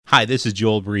Hi, this is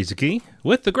Joel Brizicki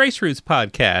with the Grace Roots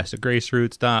podcast at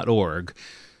graceroots.org.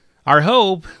 Our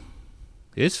hope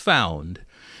is found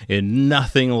in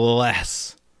nothing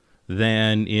less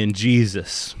than in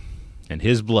Jesus and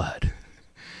his blood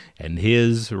and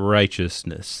his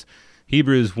righteousness.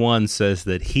 Hebrews 1 says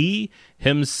that he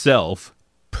himself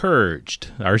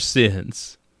purged our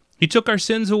sins. He took our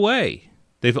sins away.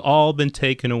 They've all been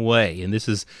taken away. And this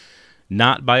is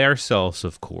not by ourselves,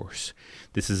 of course.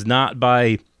 This is not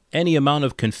by any amount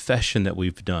of confession that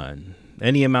we've done,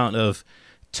 any amount of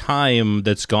time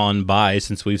that's gone by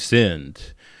since we've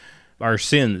sinned. Our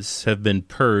sins have been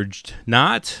purged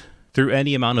not through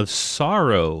any amount of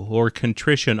sorrow or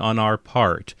contrition on our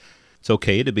part. It's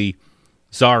okay to be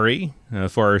sorry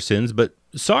for our sins, but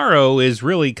sorrow is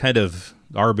really kind of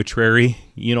arbitrary.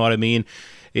 You know what I mean?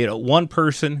 One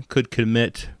person could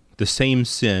commit the same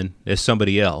sin as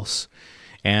somebody else,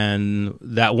 and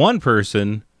that one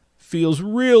person feels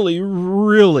really,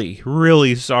 really,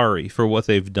 really sorry for what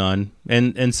they've done,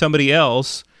 and somebody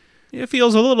else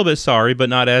feels a little bit sorry, but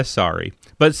not as sorry.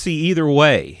 But see, either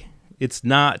way, it's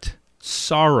not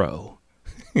sorrow.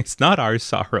 It's not our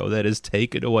sorrow that has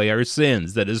taken away our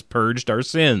sins, that has purged our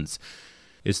sins.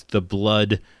 It's the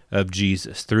blood of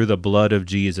Jesus. Through the blood of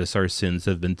Jesus, our sins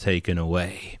have been taken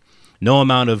away. No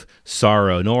amount of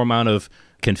sorrow, no amount of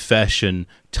confession,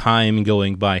 time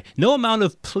going by, no amount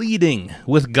of pleading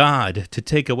with God to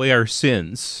take away our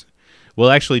sins will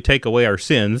actually take away our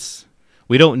sins.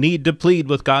 We don't need to plead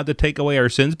with God to take away our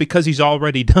sins because he's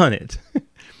already done it.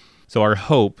 So our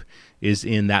hope is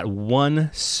in that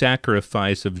one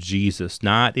sacrifice of Jesus,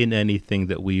 not in anything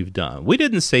that we've done. We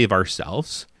didn't save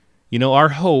ourselves. Our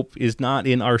hope is not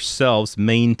in ourselves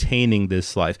maintaining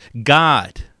this life.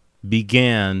 God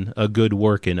began a good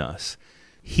work in us.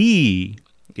 He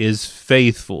is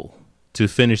faithful to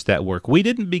finish that work. We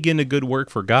didn't begin a good work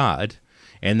for God,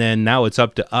 and then now it's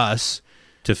up to us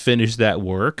to finish that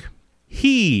work.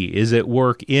 He is at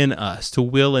work in us to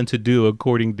will and to do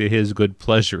according to his good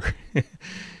pleasure.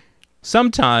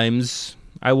 Sometimes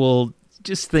I will,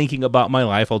 just thinking about my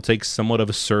life, I'll take somewhat of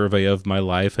a survey of my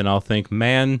life, and I'll think,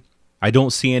 man, I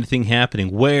don't see anything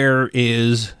happening. Where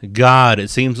is God? It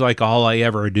seems like all I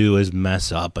ever do is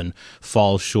mess up and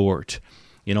fall short.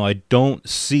 I don't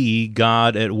see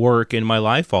God at work in my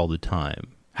life all the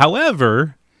time.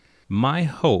 However, my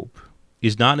hope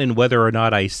is not in whether or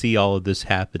not I see all of this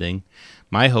happening.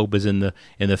 My hope is in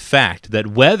the fact that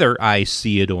whether I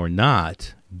see it or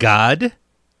not, God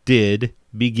did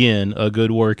begin a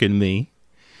good work in me.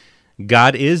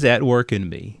 God is at work in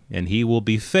me, and he will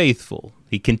be faithful.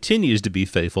 He continues to be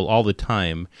faithful all the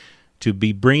time to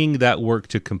be bringing that work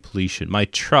to completion. My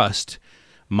trust,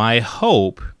 my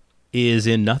hope is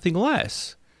in nothing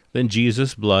less than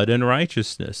Jesus' blood and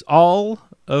righteousness. All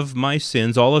of my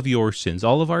sins, all of your sins,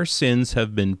 all of our sins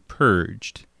have been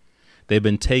purged. They've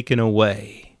been taken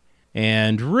away.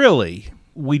 And really,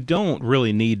 we don't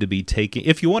really need to be taking,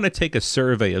 if you want to take a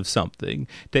survey of something,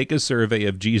 take a survey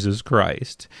of Jesus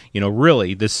Christ.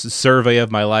 Really, this survey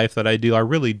of my life that I do, I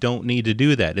really don't need to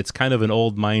do that. It's kind of an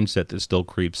old mindset that still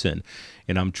creeps in.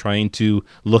 And I'm trying to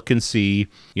look and see,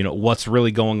 what's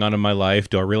really going on in my life.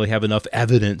 Do I really have enough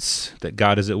evidence that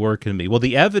God is at work in me? Well,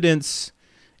 the evidence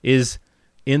is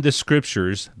in the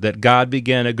scriptures that God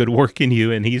began a good work in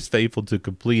you and he's faithful to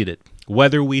complete it,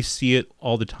 whether we see it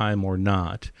all the time or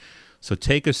not. So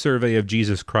take a survey of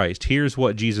Jesus Christ. Here's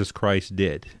what Jesus Christ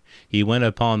did. He went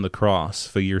upon the cross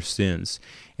for your sins.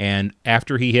 And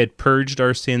after he had purged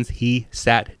our sins, he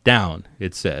sat down,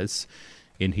 it says.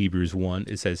 In Hebrews 1,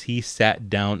 it says, he sat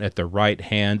down at the right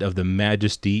hand of the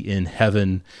majesty in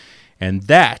heaven. And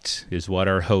that is what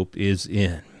our hope is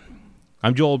in.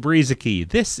 I'm Joel Brizicki.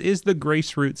 This is the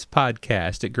Grace Roots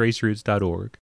podcast at graceroots.org.